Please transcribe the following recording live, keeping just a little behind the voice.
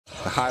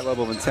the high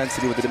level of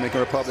intensity with the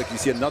Dominican Republic. You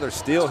see another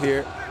steal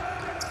here.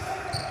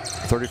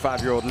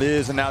 35-year-old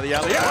Liz, and now the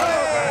alley. Oh,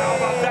 how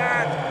about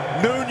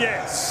that?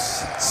 Nunez,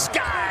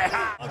 sky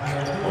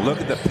high. Well,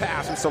 look at the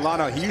pass from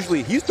Solano.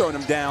 He's throwing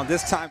him down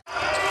this time.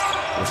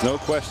 There's no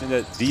question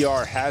that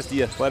DR has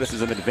the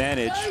athleticism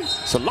advantage.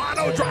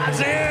 Solano drives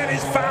in.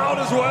 He's fouled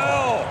as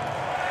well.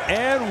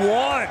 And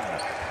one.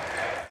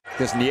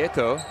 Because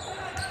Nieto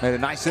made a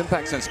nice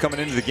impact since coming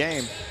into the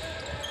game.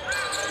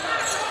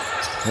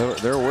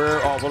 They're aware.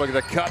 Oh, but look at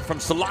the cut from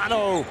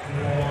Solano.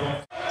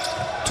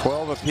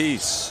 12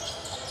 apiece.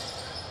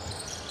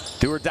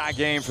 Do or die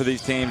game for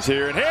these teams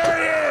here. And here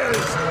he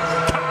is.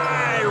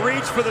 Kai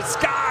reach for the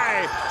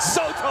sky.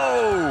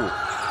 Soto.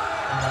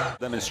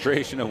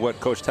 Demonstration of what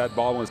Coach Ted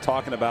Baldwin was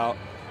talking about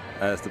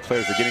as the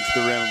players are getting to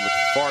the rim with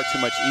far too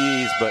much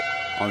ease. But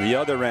on the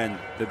other end,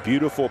 the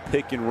beautiful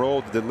pick and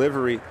roll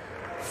delivery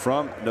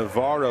from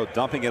Navarro,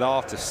 dumping it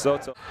off to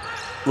Soto.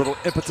 Little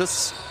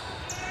impetus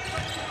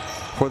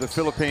for the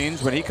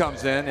Philippines when he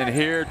comes in, and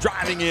here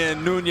driving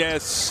in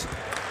Nunez.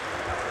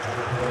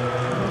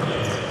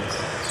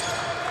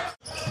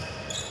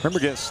 Remember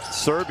against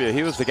Serbia,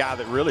 he was the guy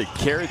that really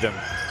carried them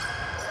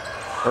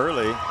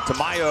early.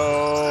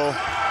 Tamayo,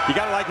 you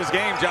gotta like his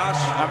game, Josh.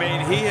 I mean,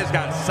 he has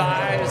got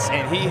size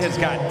and he has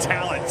got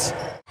talent.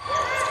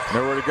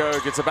 Nowhere to go,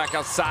 gets it back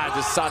outside to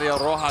Sadiel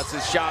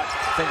Rojas' shot.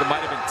 I think it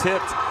might have been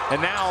tipped. And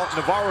now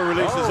Navarro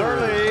releases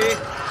early.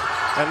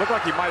 And it looked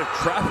like he might have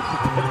traveled,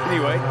 but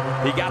anyway,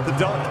 he got the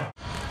dunk.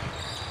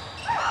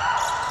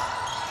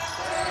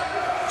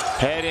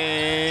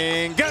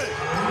 Heading, good.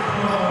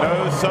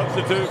 No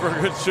substitute for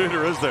a good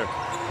shooter, is there?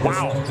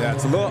 Wow. Yeah,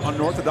 it's a little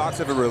unorthodox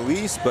of a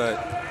release, but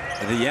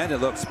at the end it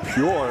looks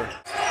pure.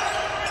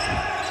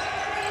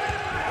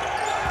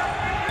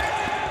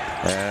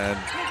 And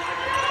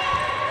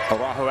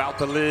Araujo out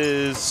to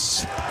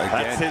Liz. Again.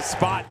 That's his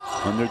spot.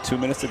 Under 2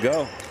 minutes to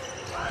go.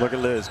 Look at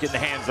Liz getting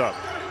the hands up.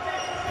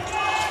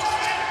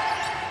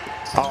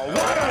 Oh,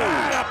 what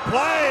a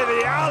play!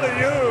 The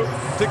alley-oop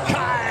to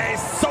Kai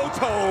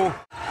Soto.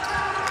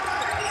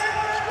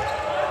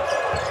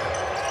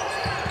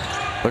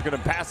 Look at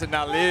him passing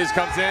now. Liz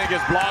comes in,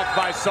 gets blocked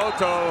by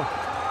Soto.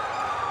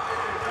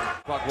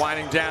 Buck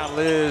winding down.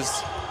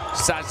 Liz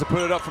decides to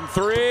put it up from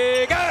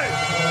three. Good!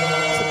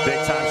 It's a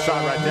big-time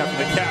shot right there from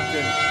the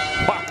captain.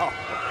 Wow.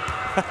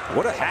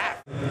 What a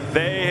half.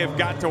 They have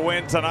got to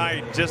win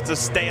tonight just to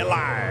stay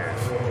alive.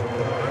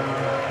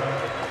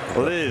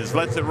 Liz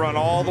lets it run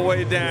all the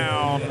way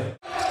down.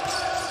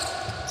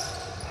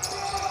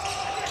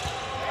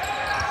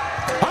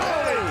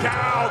 Holy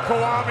cow,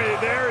 Kawami,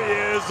 there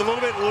he is. A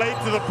little bit late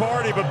to the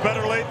party, but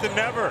better late than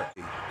never.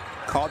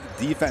 Called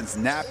the defense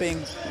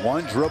napping.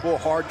 One dribble,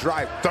 hard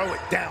drive, throw it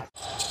down.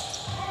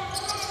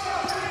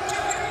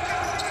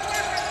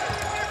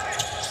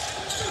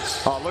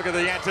 Oh, look at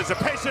the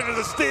anticipation of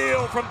the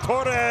steal from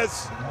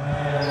Torres.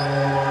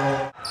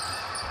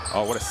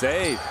 Oh, what a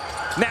save.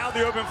 Now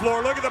the open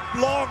floor. Look at the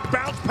long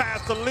bounce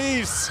pass to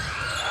Leafs.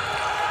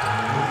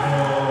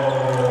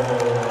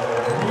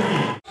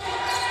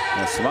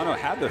 Now, Solano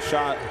had the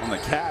shot on the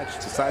catch,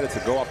 decided to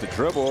go off the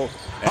dribble.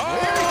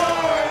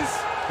 And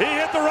he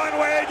hit the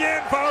runway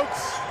again,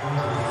 folks.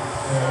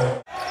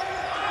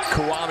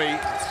 Kawami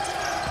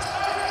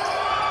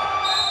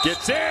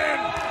gets in.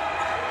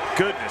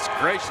 Goodness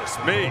gracious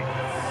me.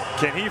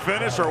 Can he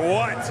finish or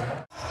what?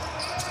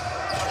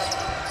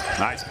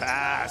 Nice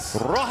pass.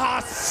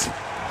 Rojas.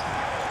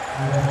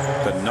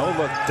 The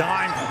no-look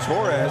dime from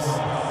Torres.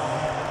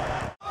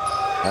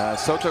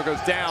 Soto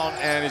goes down,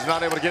 and he's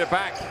not able to get it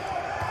back.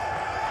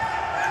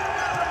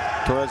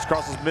 Torres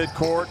crosses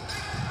midcourt,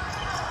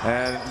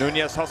 and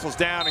Nunez hustles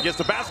down and gets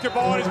the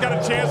basketball, and he's got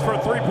a chance for a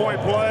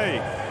three-point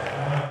play.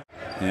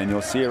 And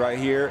you'll see it right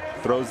here.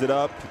 Throws it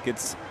up,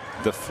 gets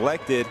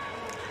deflected,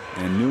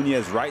 and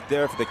Nunez right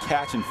there for the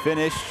catch and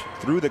finish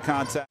through the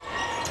contact.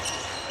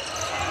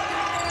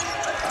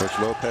 Coach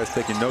Lopez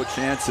taking no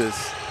chances.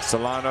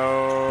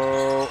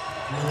 Solano,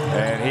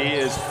 and he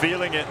is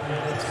feeling it.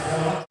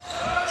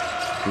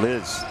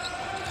 Liz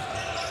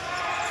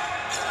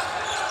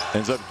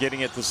ends up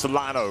getting it to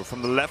Solano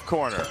from the left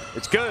corner.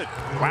 It's good.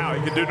 Wow,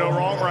 he can do no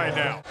wrong right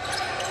now.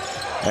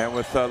 And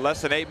with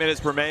less than 8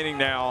 minutes remaining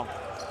now,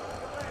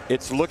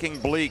 it's looking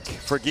bleak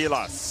for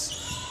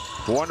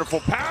Gilas.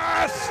 Wonderful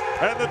pass,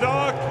 and the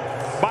dunk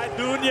by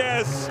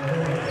Nunez.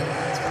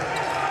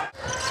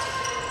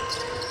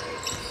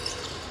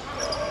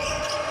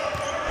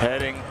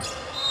 Heading,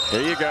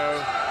 here you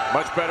go.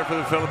 Much better for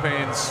the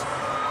Philippines.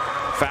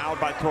 Fouled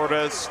by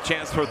Torres,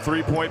 chance for a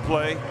three-point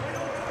play.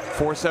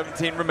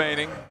 4:17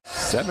 remaining.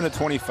 7 of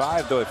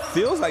 25, though it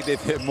feels like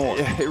they've hit more.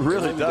 Yeah, it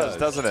really does,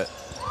 doesn't it?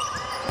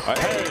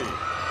 Hey,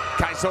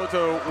 Kai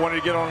Soto wanted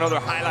to get on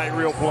another highlight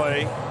reel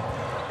play.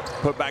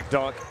 Put back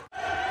dunk.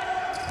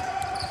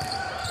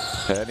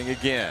 Heading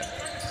again.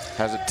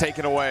 Has it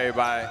taken away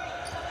by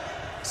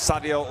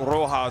Sadiel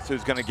Rojas,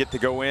 who's going to get to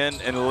go in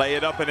and lay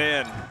it up and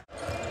in.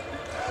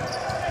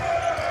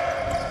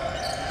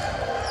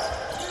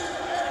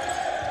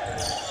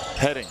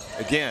 Heading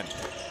again.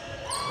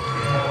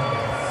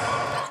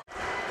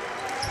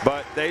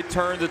 But they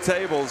turned the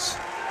tables.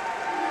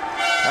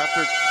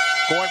 After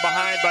going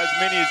behind by as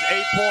many as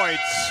 8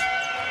 points,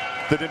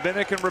 the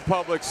Dominican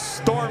Republic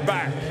stormed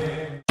back.